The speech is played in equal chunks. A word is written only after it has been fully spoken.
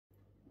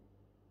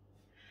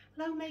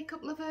Hello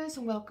makeup lovers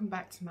and welcome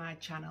back to my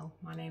channel.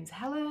 My name's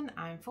Helen,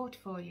 I'm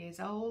 44 years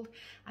old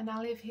and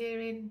I live here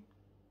in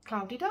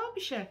cloudy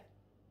Derbyshire,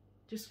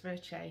 just for a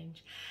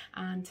change.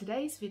 And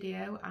today's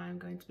video I'm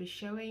going to be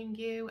showing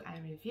you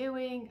and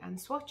reviewing and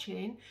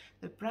swatching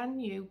the brand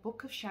new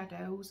Book of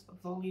Shadows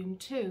Volume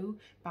 2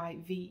 by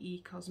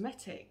VE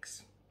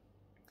Cosmetics.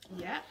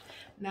 Yeah,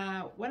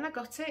 now when I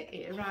got it,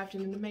 it arrived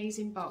in an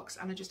amazing box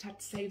and I just had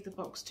to save the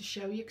box to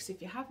show you, because if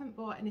you haven't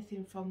bought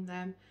anything from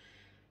them,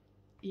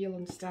 you'll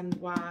understand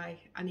why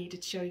I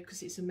needed to show you,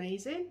 because it's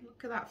amazing.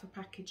 Look at that for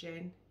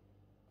packaging.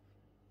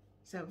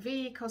 So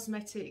VE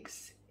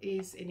Cosmetics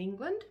is in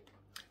England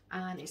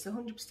and it's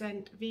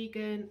 100%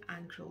 vegan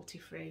and cruelty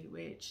free,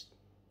 which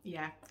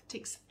yeah,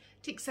 ticks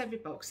every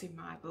box in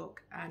my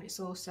book. And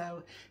it's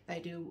also, they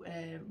do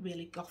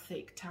really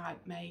gothic type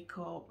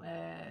makeup.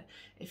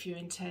 If you're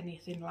into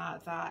anything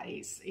like that,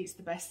 it's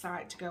the best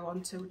site to go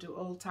on to. Do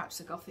all types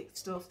of gothic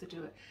stuff. They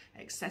do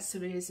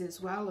accessories as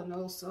well and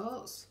all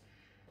sorts.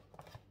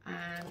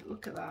 And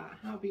look at that,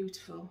 how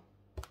beautiful.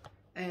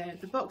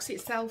 The box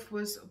itself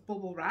was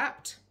bubble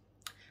wrapped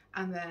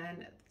and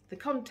then the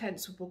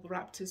contents were bubble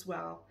wrapped as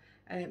well.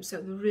 So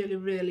they're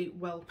really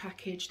well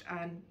packaged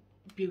and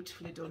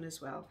beautifully done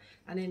as well.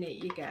 And in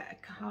it you get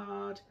a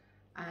card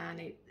and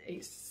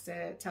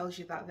it tells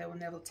you that they will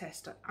never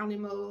test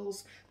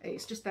animals.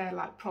 It's just their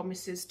like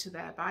promises to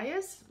their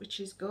buyers,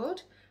 which is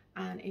good.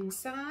 And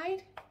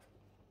inside,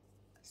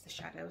 that's the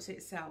shadows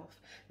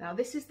itself. Now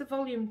this is the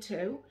volume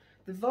 2.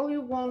 The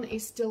volume 1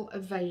 is still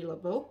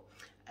available,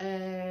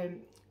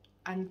 and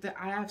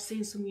I have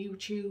seen some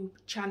YouTube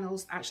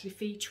channels actually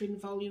featuring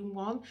volume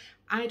 1.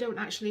 I don't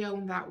actually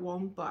own that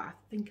one, but I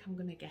think I'm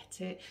going to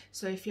get it.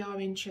 So if you're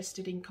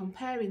interested in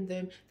comparing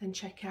them, then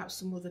check out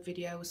some other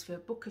videos for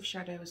Book of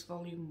Shadows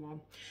volume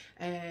 1.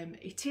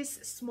 It is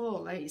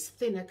smaller, it's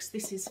thinner, because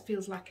this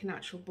feels like an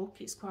actual book.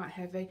 It's quite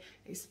heavy.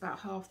 It's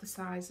about half the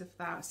size of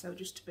that, so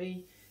just to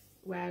be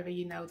wary,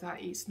 you know,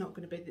 that it's not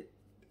going to be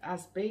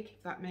as big,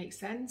 if that makes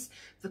sense.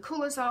 The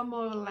colours are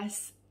more or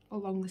less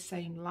along the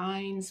same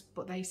lines,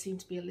 but they seem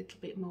to be a little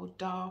bit more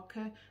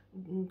darker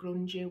and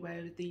grungier,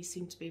 where these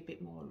seem to be a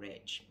bit more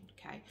rich.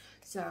 Okay,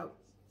 so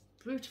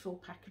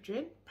beautiful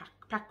packaging.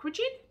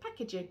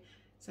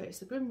 So it's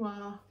the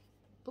Grimoire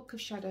Book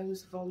of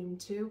Shadows Volume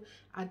 2.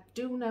 I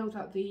do know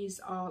that these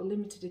are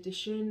limited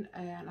edition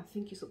and I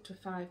think it's up to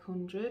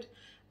 500.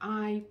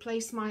 I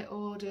placed my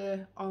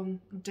order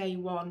on day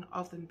 1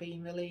 of them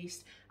being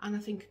released and I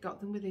think I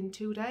got them within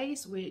 2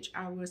 days, which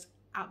I was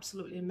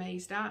absolutely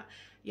amazed at.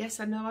 Yes,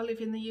 I know I live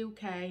in the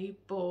UK,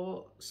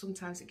 but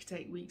sometimes it can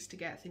take weeks to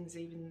get things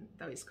even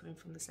though it's coming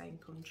from the same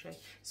country.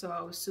 So I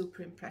was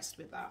super impressed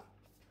with that.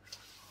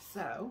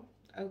 So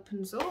it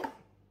opens up.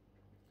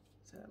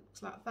 So it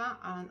looks like that,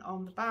 and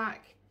on the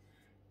back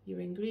your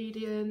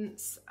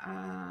ingredients,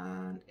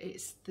 and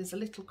there's a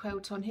little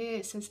quote on here.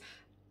 It says,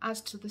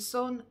 "As to the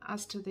sun,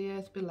 as to the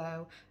earth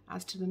below,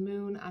 as to the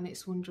moon and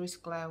its wondrous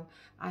glow,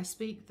 I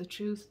speak the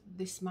truth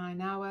this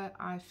mine hour,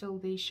 I fill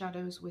these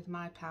shadows with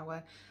my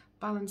power.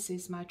 Balance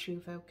is my true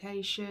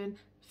vocation,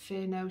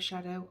 fear no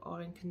shadow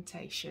or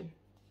incantation."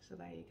 So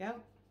there you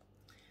go.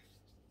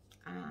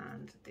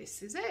 And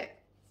this is it.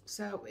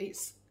 So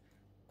it's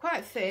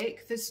quite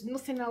thick, there's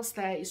nothing else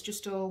there, it's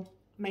just all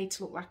made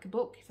to look like a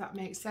book, if that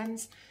makes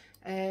sense.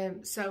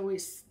 So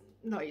it's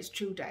not its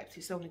true depth,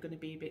 it's only going to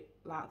be a bit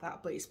like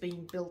that, but it's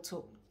been built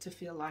up to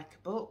feel like a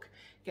book.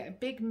 Get a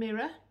big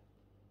mirror,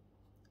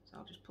 so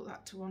I'll just put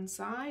that to one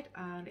side,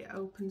 and it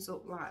opens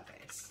up like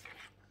this.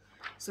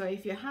 So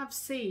if you have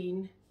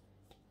seen,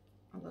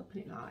 I'll open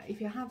it like, if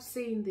you have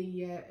seen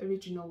the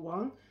original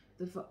one,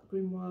 the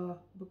Grimoire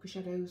Book of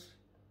Shadows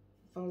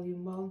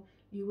Volume 1,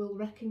 you will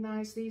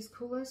recognise these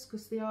colours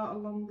because they are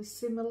along the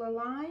similar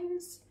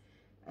lines,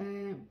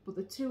 but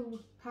the two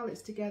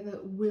palettes together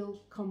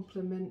will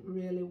complement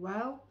really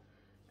well.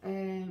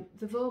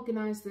 They've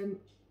organised them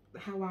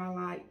how I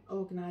like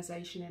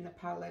organisation in the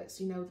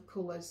palettes, you know, the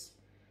colours.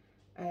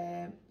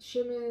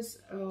 Shimmers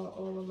are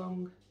all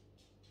along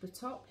the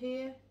top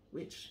here,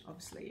 which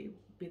obviously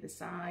would be the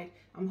side.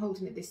 I'm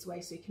holding it this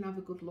way so you can have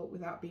a good look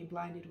without being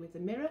blinded with the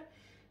mirror.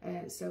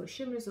 So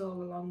shimmers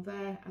all along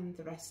there, and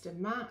the rest are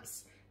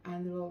mattes,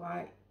 and they're all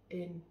like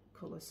in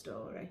colour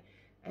story.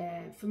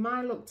 For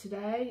my look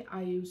today,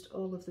 I used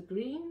all of the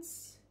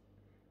greens.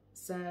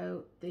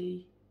 So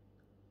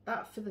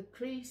that for the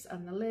crease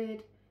and the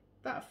lid,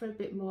 that for a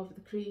bit more of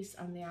the crease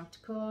and the outer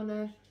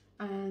corner,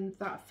 and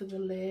that for the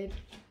lid.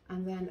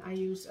 And then I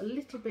used a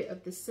little bit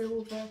of the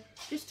silver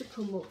just to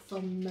come up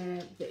from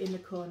the inner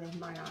corner of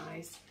my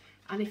eyes.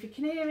 And if you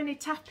can hear any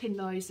tapping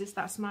noises,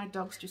 that's my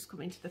dog's just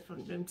come into the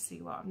front room to see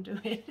what I'm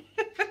doing.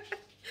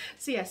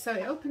 So yeah, so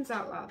it opens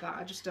out like that.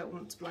 I just don't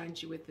want to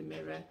blind you with the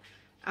mirror.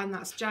 And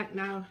that's Jack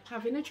now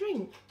having a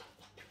drink.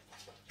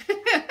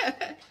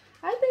 Hi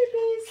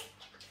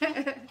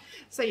babies.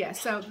 So yeah,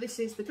 so this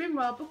is the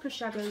Grimoire Book of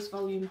Shadows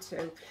Volume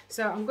 2.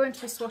 So I'm going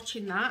to be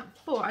swatching that,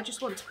 but I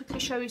just want to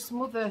quickly show you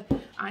some other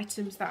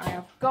items that I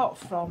have got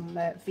from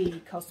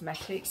VE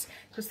Cosmetics,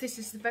 because this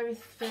is the very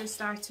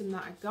first item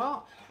that I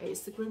got.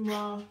 It's the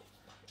Grimoire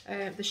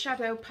the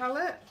Shadow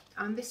palette,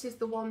 and this is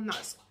the one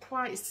that's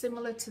quite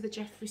similar to the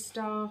Jeffree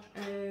Star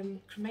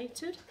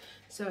Cremated.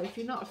 So if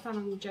you're not a fan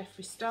of the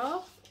Jeffree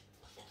Star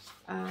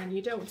and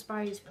you don't want to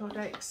buy his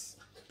palettes,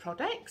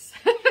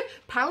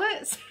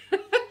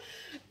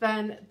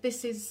 then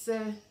this is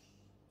a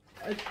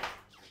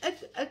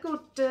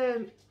good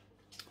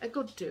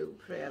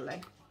dupe,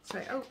 really.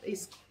 So oh,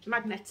 it's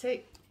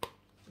magnetic.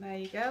 There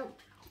you go.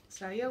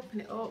 So you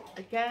open it up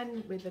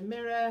again with a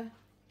mirror,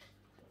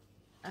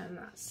 and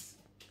that's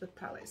the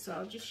palette. So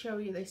I'll just show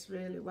you this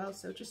really well.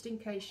 So just in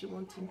case you're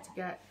wanting to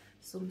get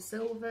some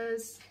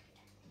silvers,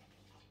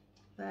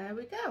 there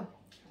we go.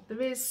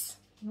 There is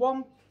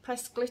one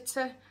pressed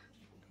glitter.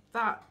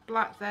 That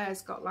black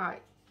there's got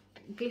like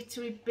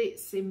glittery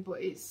bits in,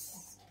 but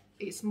it's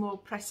more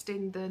pressed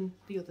in than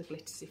the other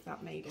glitters, if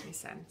that made any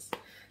sense.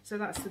 So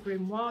that's the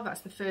Grimoire.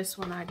 That's the first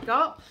one I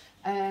got.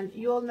 And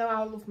you all know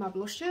I love my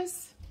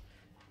blushes.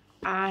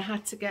 I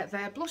had to get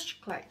their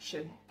blush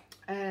collection.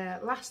 I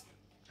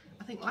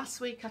think last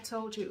week I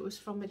told you it was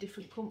from a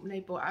different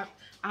company, but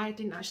I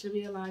didn't actually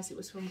realise it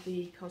was from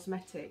the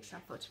cosmetics. I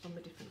thought it was from a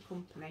different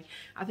company.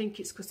 I think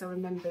it's because I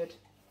remembered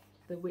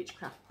the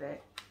witchcraft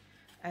bit.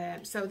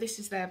 So this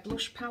is their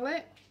blush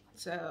palette.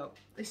 So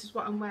this is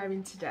what I'm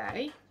wearing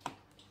today.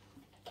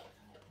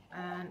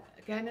 And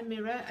again a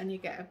mirror, and you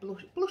get a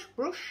blush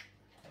brush.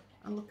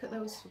 And look at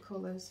those for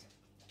colours.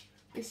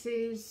 This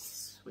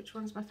is, which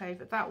one's my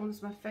favourite? That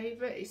one's my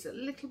favourite. It's a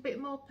little bit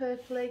more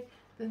purpley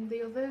than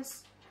the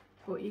others,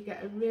 but you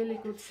get a really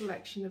good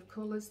selection of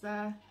colours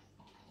there.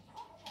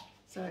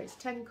 So it's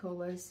 10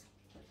 colours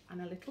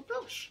and a little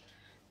blush.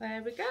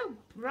 There we go.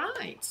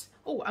 Right.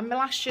 Oh, and my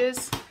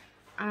lashes.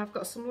 I've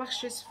got some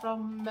lashes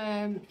from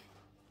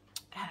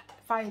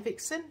Fire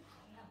Vixen.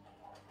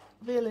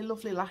 Really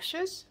lovely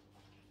lashes.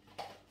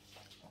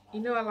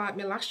 You know I like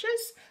my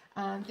lashes.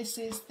 And this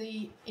is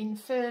the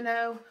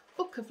Inferno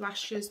Book of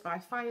Lashes by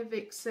Fire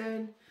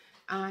Vixen.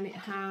 And it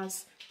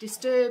has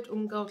Disturbed,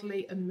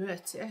 Ungodly and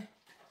Murty.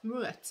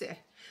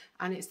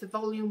 And it's the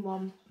volume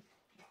 1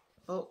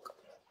 book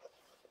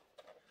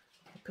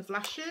of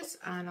lashes,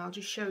 and I'll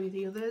just show you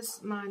the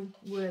others. Mine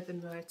were the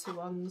Murty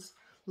ones.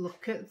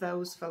 Look at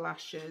those for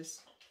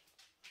lashes.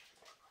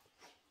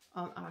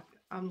 I'm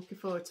looking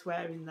forward to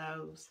wearing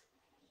those.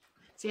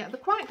 So yeah, they're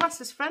quite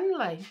glasses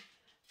friendly,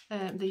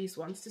 these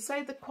ones. To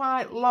say they're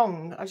quite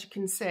long, as you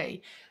can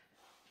see,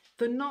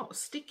 they're not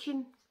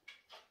sticking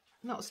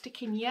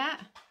yet,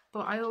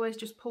 but I always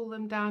just pull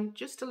them down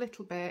just a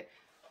little bit,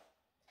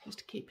 just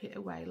to keep it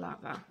away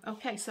like that.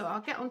 Okay, so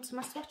I'll get onto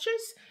my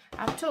swatches.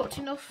 I've talked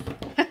enough.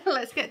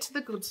 Let's get to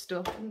the good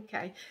stuff.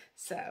 Okay,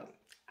 so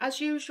as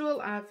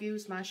usual, I've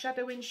used my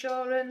shadow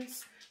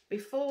insurance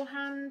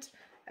beforehand.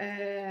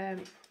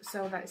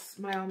 So that's,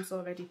 my arm's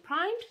already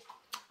primed.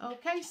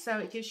 Okay, so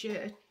it gives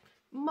you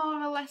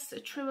more or less a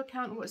true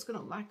account of what it's going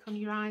to look like on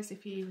your eyes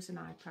if you use an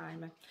eye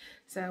primer.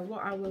 So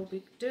what I will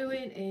be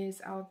doing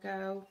is I'll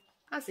go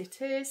as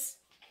it is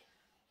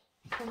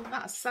from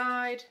that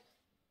side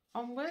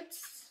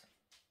onwards.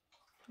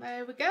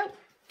 There we go.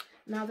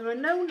 Now there are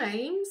no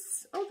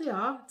names. Oh, they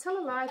are. Tell a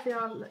lie, they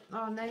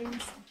are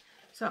names.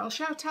 So I'll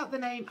shout out the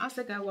name as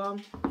I go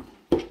on.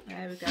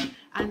 There we go.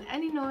 And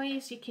any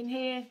noise you can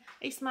hear,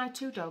 it's my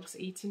 2 dogs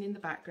eating in the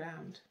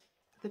background.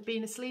 They've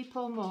been asleep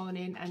all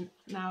morning, and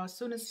now as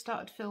soon as I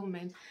started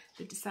filming,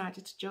 they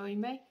decided to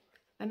join me.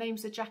 Their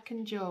names are Jack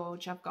and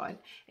George. I've got an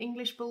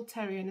English Bull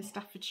Terrier and a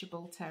Staffordshire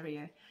Bull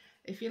Terrier.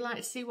 If you'd like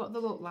to see what they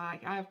look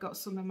like, I've got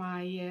some of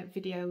my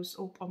videos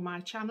up on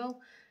my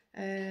channel.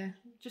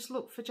 Just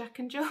look for Jack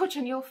and George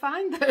and you'll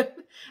find them.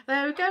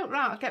 There we go.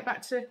 Right, I'll get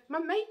back to my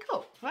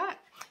makeup. Right,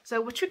 so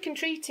we're trick and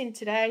treating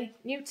today.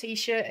 New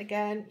t-shirt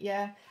again.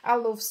 Yeah, I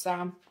love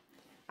Sam.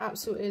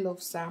 Absolutely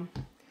love Sam.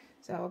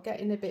 So I'll get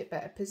in a bit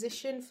better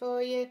position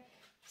for you.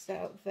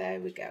 So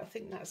there we go. I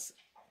think that's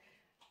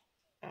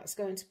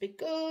going to be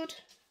good.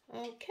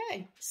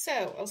 Okay,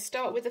 so I'll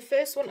start with the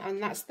first one,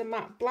 and that's the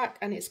matte black,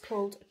 and it's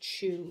called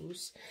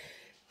Choose.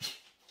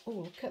 Oh,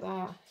 look at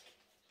that.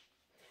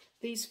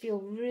 These feel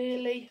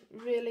really,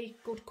 really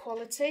good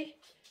quality.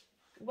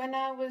 When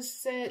I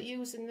was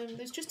using them,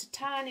 there's just a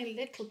tiny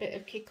little bit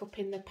of kick up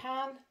in the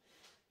pan.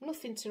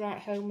 Nothing to write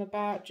home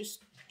about,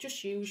 just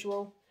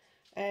usual.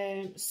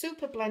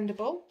 Super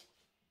blendable.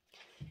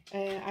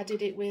 I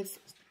did it with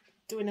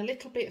doing a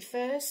little bit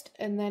first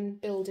and then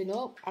building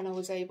up, and I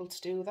was able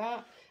to do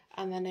that.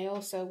 And then I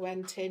also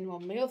went in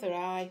on my other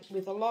eye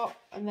with a lot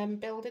and then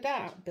build it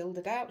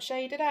out,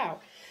 shade it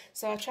out.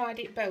 So I tried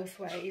it both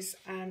ways,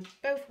 and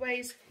both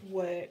ways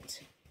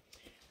worked.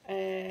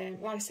 Like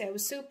I say, I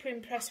was super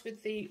impressed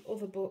with the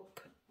other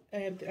book,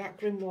 that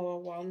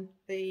Grimoire one,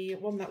 the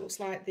one that looks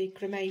like the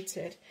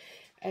Cremated.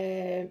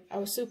 I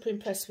was super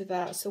impressed with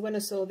that. So when I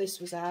saw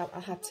this was out, I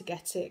had to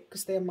get it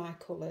because they're my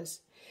colours.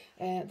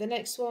 The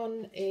next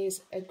one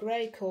is a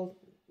grey called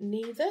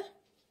Neither.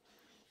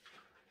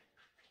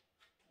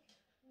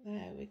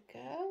 There we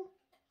go.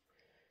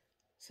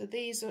 So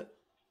these are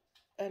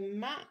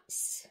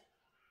mattes.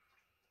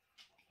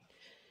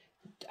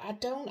 I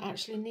don't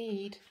actually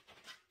need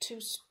to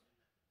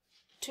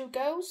two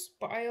goes,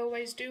 but I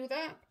always do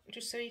that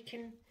just so you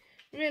can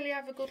really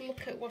have a good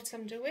look at what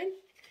I'm doing.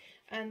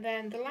 And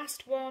then the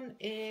last one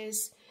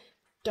is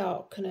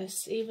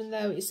darkness, even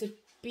though it's a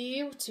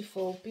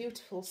beautiful,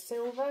 beautiful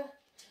silver.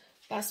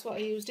 That's what I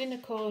used, inner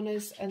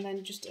corners, and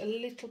then just a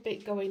little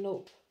bit going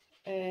up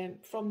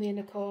from the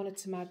inner corner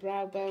to my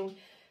brow bone,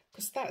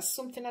 because that's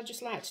something I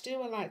just like to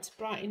do. I like to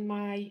brighten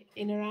my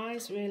inner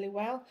eyes really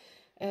well,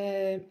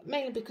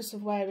 mainly because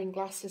of wearing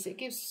glasses. It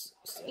gives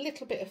a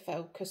little bit of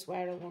focus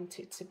where I want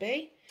it to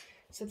be.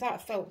 So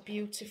that felt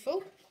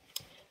beautiful.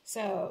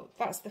 So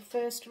that's the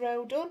first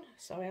row done.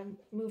 Sorry, I'm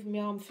moving my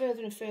arm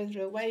further and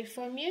further away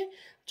from you.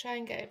 Try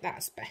and get it,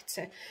 that's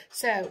better.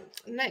 So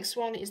next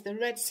one is the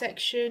red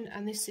section,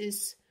 and this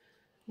is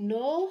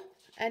Nor,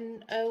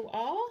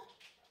 N-O-R.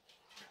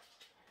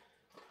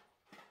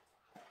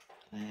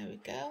 There we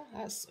go.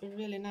 That's a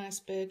really nice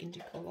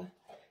burgundy colour.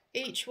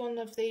 Each one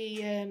of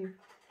the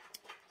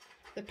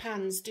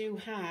pans do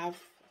have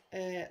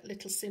a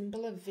little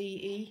symbol of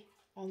VE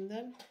on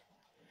them.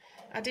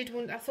 I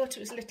thought it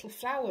was a little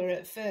flower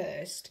at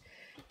first,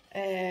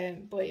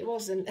 but it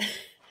wasn't.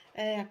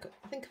 I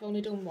think I've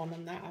only done one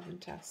on that,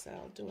 haven't I? So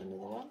I'll do another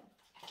one.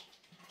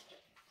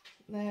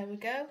 There we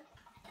go.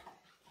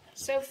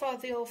 So far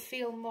they all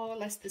feel more or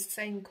less the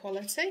same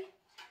quality.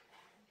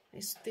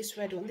 This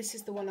red one, this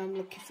is the one I'm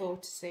looking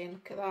forward to seeing.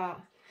 Look at that.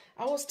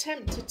 I was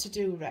tempted to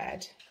do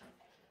red.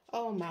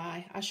 Oh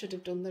my, I should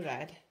have done the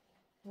red.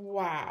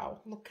 Wow,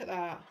 look at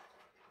that.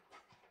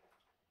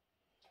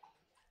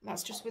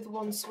 That's just with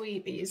one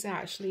sweep. It is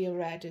actually a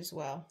red as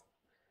well.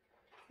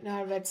 You know,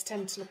 our reds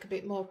tend to look a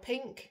bit more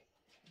pink.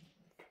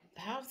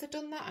 How have they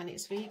done that? And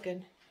it's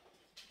vegan.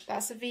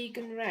 That's a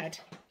vegan red.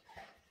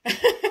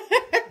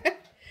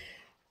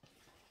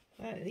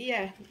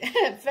 Yeah,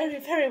 very,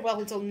 very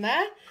well done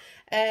there.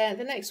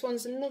 The next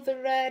one's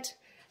another red.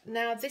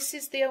 Now, this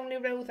is the only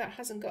row that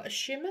hasn't got a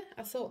shimmer.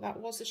 I thought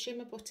that was a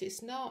shimmer, but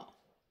it's not.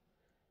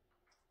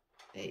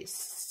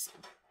 This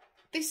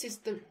is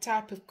the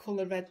type of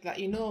colour red that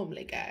you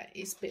normally get.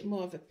 It's a bit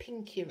more of a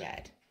pinky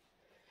red.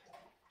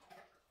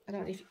 I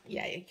don't know if,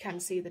 yeah, you can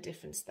see the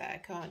difference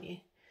there, can't you?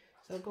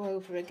 So I'll go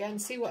over again.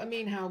 See what I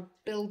mean, how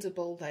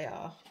buildable they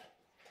are.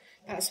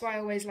 That's why I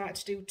always like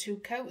to do two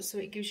coats, so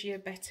it gives you a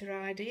better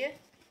idea.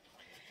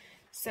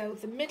 So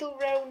the middle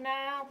row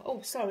now,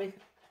 oh sorry,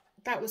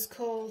 that was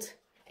called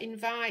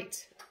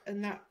Invite,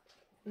 and that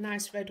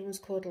nice red one's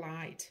called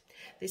Light.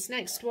 This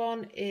next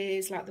one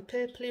is like the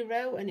purpley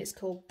row, and it's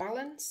called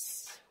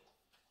Balance.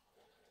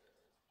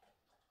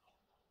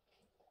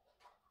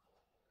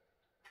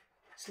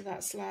 So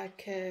that's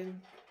like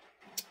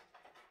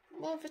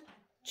more of a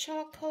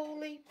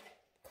charcoaly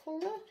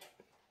colour,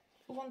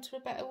 for want of a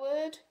better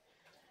word.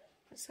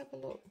 Let's have a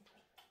look.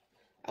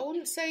 I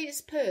wouldn't say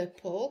it's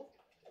purple.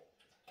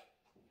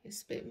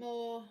 It's a bit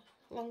more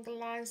along the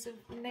lines of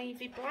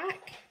navy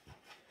black.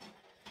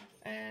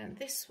 And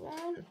this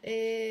one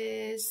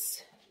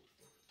is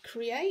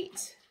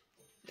Create.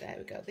 There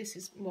we go. This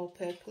is more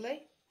purpley.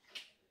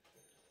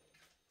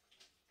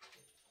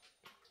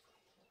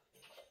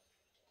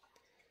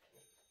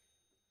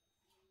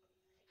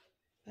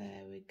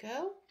 There we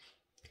go.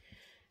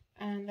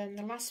 And then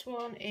the last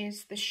one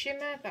is the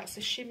Shimmer. That's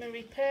a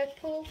shimmery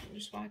purple. I'm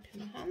just wiping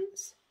my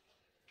hands.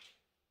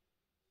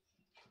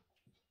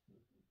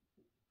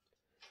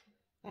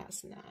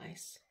 That's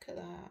nice. Look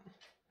at that.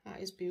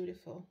 That is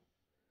beautiful.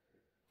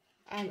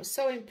 I'm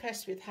so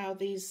impressed with how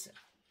these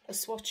are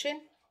swatching.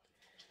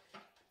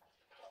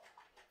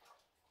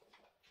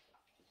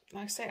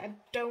 Like I say, I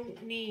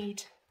don't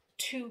need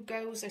two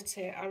goes at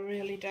it. I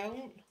really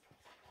don't.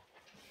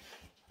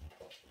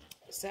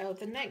 So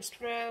the next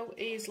row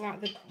is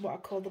like what I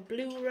call the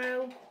blue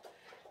row.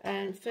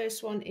 And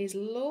first one is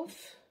Love.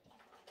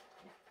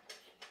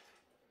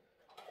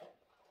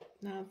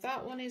 Now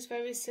that one is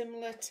very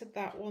similar to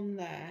that one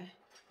there.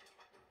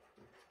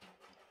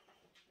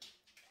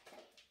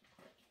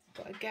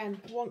 But again,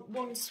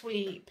 one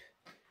sweep.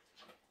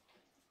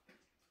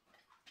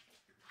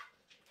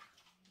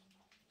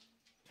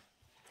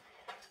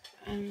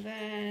 And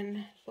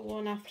then the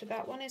one after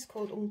that one is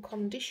called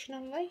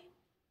Unconditionally.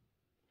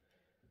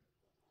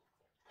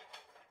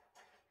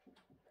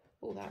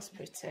 Oh, that's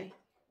pretty.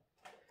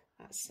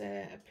 That's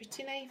a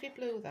pretty navy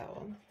blue, that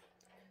one.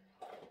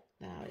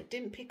 Now, it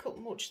didn't pick up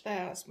much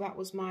there. That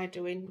was my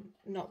doing,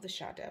 not the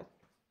shadow.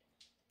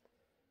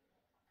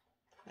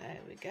 There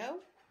we go.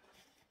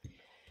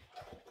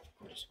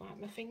 I'll just wipe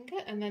my finger.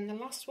 And then the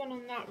last one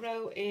on that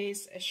row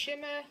is a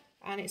shimmer,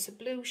 and it's a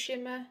blue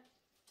shimmer.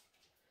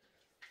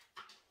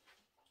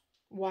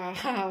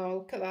 Wow,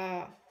 look at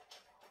that.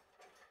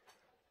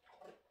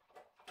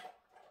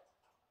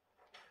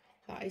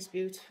 That is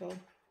beautiful.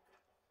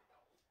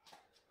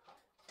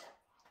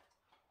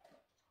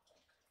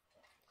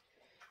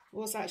 It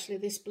was actually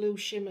this blue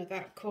shimmer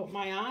that caught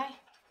my eye.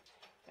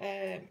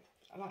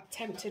 That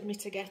tempted me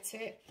to get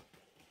it.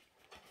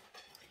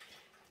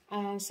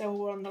 And so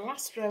we're on the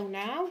last row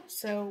now.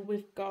 So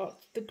we've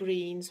got the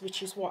greens,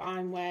 which is what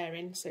I'm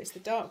wearing. So it's the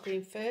dark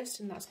green first,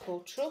 and that's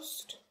called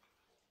Trust.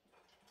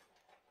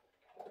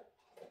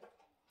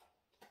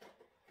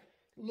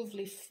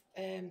 lovely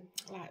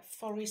like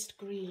forest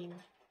green.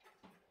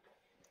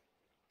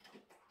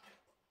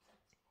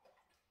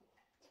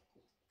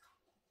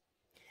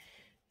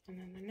 And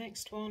then the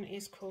next one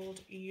is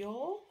called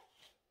Your.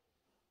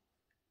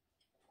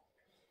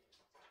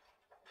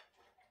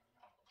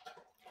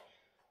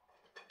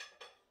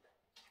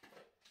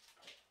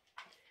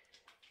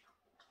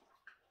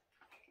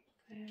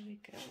 There we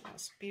go,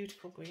 that's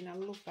beautiful green. I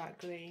love that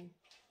green.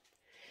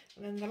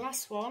 And then the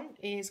last one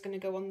is going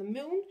to go on the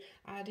moon.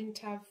 I didn't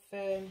have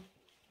a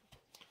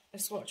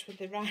swatch with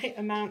the right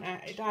amount.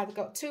 It either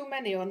got too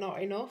many or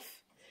not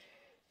enough.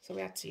 So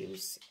we had to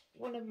use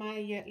one of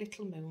my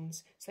little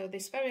moons. So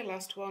this very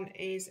last one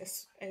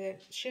is a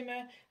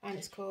shimmer, and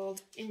it's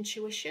called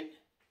Intuition.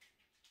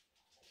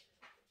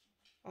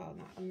 Oh,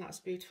 and that's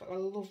beautiful. I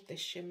love this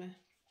shimmer.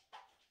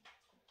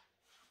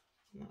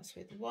 And that's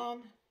with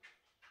 1.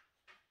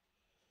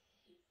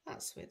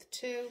 That's with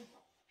 2.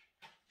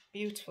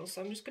 Beautiful.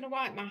 So I'm just going to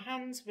wipe my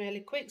hands really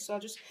quick. So I'll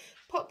just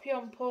pop you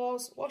on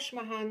pause, wash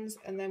my hands,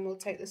 and then we'll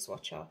take the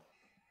swatch off.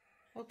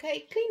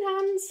 Okay, clean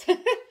hands.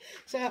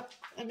 So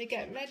let me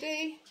get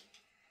ready.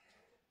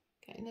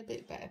 Get in a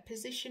bit better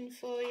position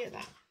for you.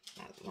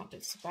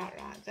 That's about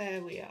right.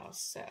 There we are.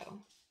 So,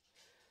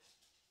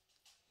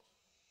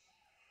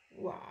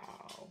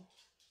 wow.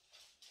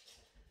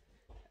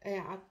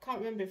 Yeah, I can't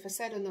remember if I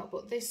said or not,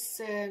 but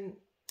this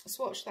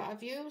swatch that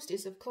I've used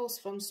is of course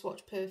from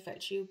Swatch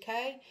Perfect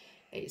UK.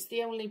 It's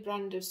the only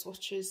brand of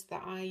swatches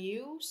that I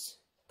use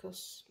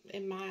because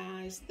in my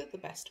eyes they're the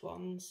best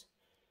ones.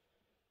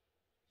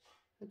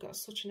 They've got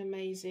such an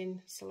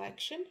amazing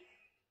selection.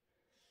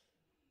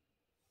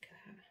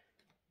 Okay.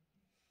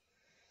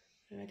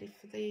 Ready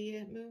for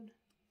the moon?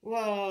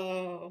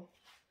 Whoa!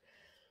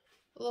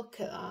 Look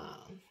at that.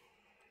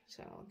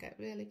 So I'll get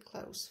really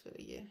close for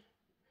you.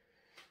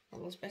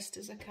 Well, as best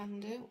as I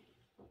can do.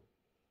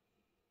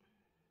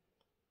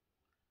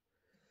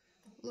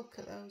 Look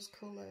at those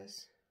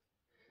colours.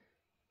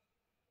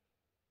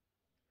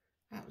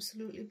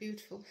 Absolutely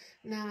beautiful.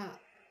 Now,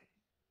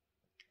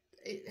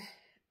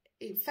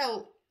 it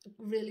felt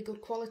really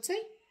good quality.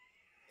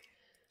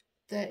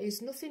 There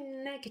is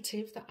nothing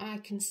negative that I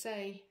can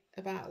say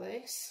about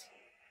this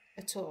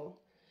at all,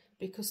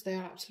 because they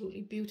are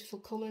absolutely beautiful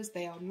colours.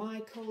 They are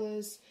my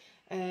colours,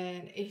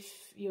 and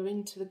if you're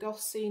into the goth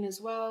scene as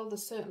well,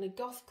 there's certainly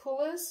goth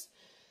colours.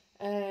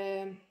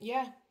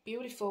 Yeah,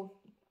 beautiful.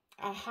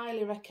 I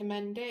highly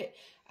recommend it,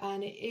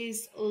 and it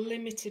is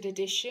limited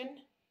edition.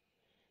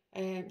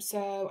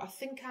 So I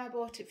think I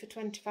bought it for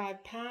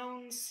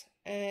 £25.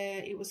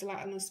 It was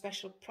like on a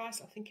special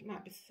price. I think it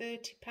might be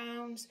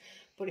 £30,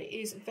 but it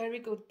is very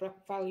good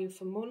value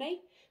for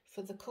money.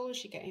 For the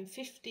colours, you're getting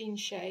 15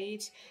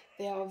 shades.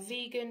 They are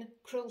vegan,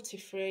 cruelty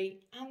free,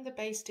 and they're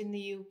based in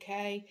the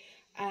UK.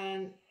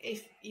 And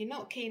if you're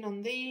not keen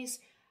on these,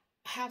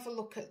 have a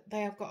look at,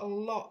 they have got a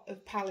lot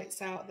of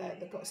palettes out there.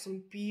 They've got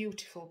some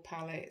beautiful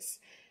palettes.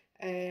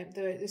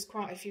 There's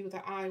quite a few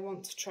that I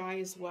want to try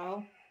as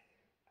well.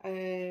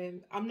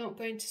 I'm not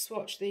going to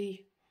swatch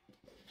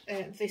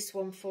this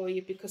one for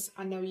you because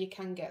I know you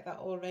can get that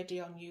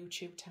already on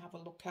YouTube to have a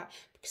look at,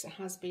 because it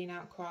has been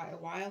out quite a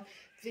while.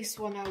 This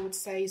one I would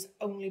say has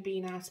only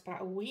been out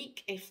about a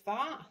week, if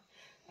that.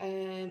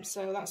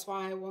 So that's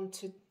why I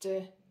wanted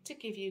to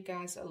give you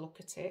guys a look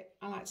at it.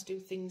 I like to do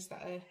things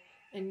that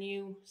are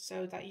new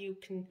so that you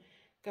can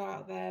go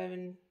out there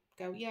and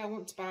go, yeah, I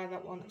want to buy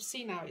that one. I've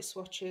seen how it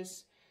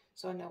swatches,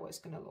 so I know what it's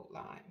going to look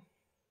like.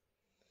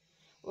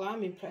 Well,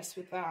 I'm impressed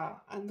with that,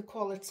 and the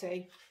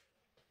quality,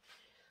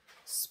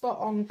 spot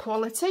on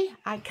quality.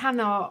 I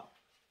cannot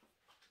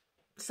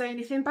say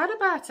anything bad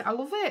about it. I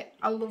love it.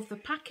 I love the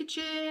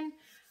packaging.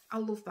 I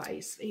love that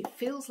it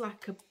feels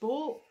like a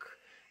book.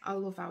 I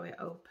love how it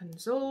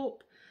opens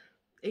up.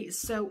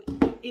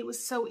 It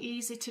was so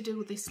easy to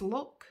do this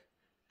look.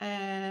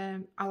 I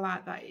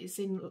like that it's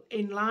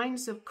in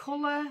lines of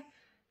colour.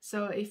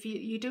 So if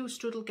you do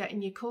struggle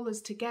getting your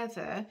colours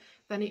together,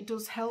 then it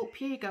does help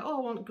you. You go, oh,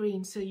 I want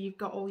green, so you've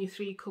got all your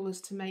 3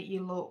 colours to make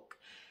you look.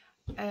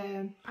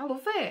 I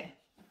love it.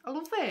 I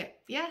love it.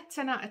 Yeah,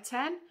 10 out of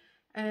 10.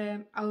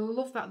 I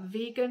love that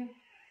vegan,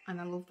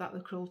 and I love that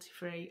they're cruelty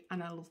free,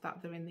 and I love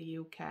that they're in the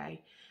UK.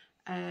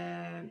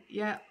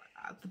 Yeah,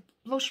 the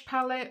blush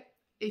palette,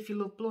 if you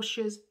love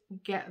blushes,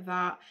 get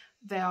that.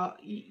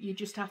 You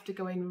just have to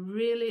go in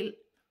really,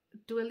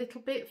 do a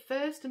little bit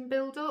first and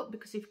build up,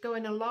 because if you go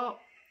in a lot,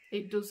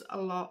 it does a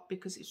lot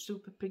because it's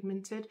super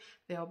pigmented.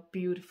 They are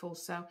beautiful,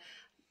 so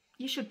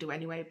you should do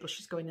anyway.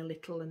 Blushes go in a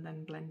little and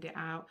then blend it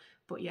out.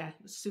 But yeah,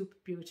 super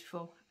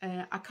beautiful.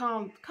 I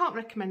can't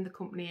recommend the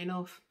company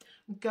enough.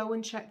 Go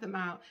and check them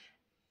out.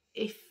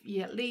 If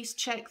you at least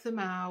check them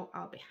out,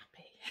 I'll be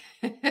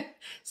happy.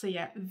 So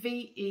yeah,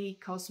 VE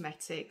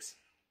Cosmetics.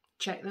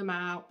 Check them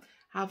out.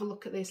 Have a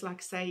look at this.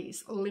 Like I say,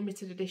 it's a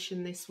limited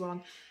edition, this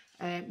one.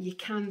 You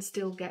can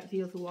still get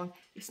the other one.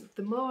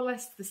 They're more or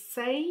less the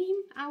same,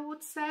 I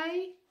would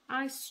say.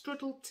 I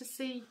struggled to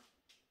see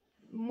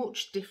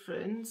much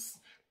difference.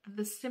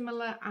 The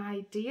similar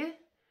idea,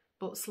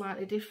 but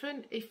slightly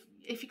different. If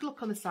if you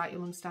look on the site,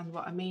 you'll understand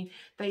what I mean.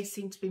 They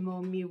seem to be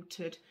more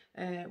muted,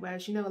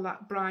 whereas, you know,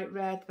 that bright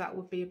red, that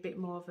would be a bit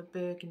more of a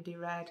burgundy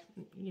red.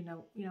 You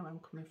know where I'm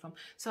coming from.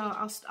 So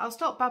I'll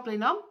stop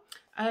babbling on.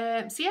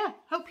 So yeah,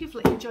 hope you've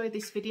enjoyed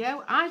this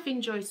video. I've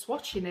enjoyed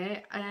swatching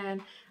it,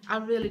 and I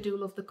really do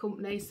love the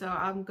company, so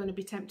I'm going to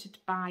be tempted to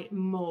buy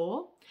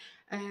more.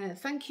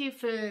 Thank you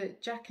for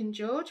Jack and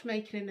George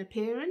making an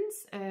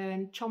appearance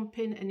and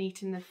chomping and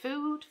eating the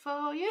food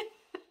for you.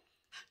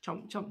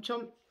 Chomp, chomp,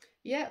 chomp.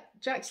 Yeah,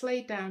 Jack's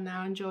laid down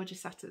now and George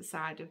is sat at the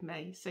side of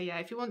me. So yeah,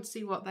 if you want to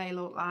see what they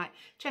look like,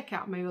 check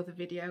out my other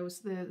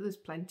videos. There's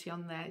plenty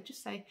on there.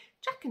 Just say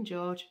Jack and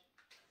George.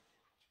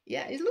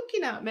 Yeah, he's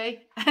looking at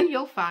me and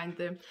you'll find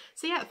them.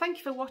 So yeah, thank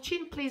you for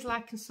watching. Please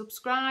like and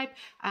subscribe,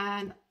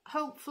 and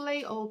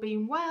hopefully, all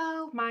being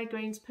well,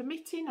 migraines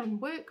permitting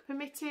and work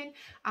permitting,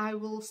 I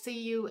will see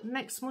you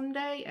next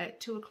Monday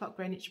at 2 o'clock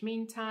Greenwich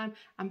Mean Time.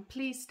 And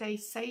please stay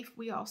safe.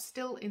 We are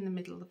still in the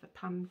middle of a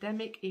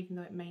pandemic, even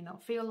though it may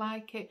not feel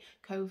like it.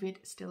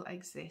 COVID still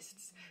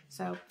exists.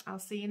 So I'll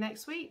see you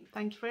next week.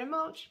 Thank you very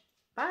much.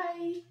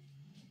 Bye.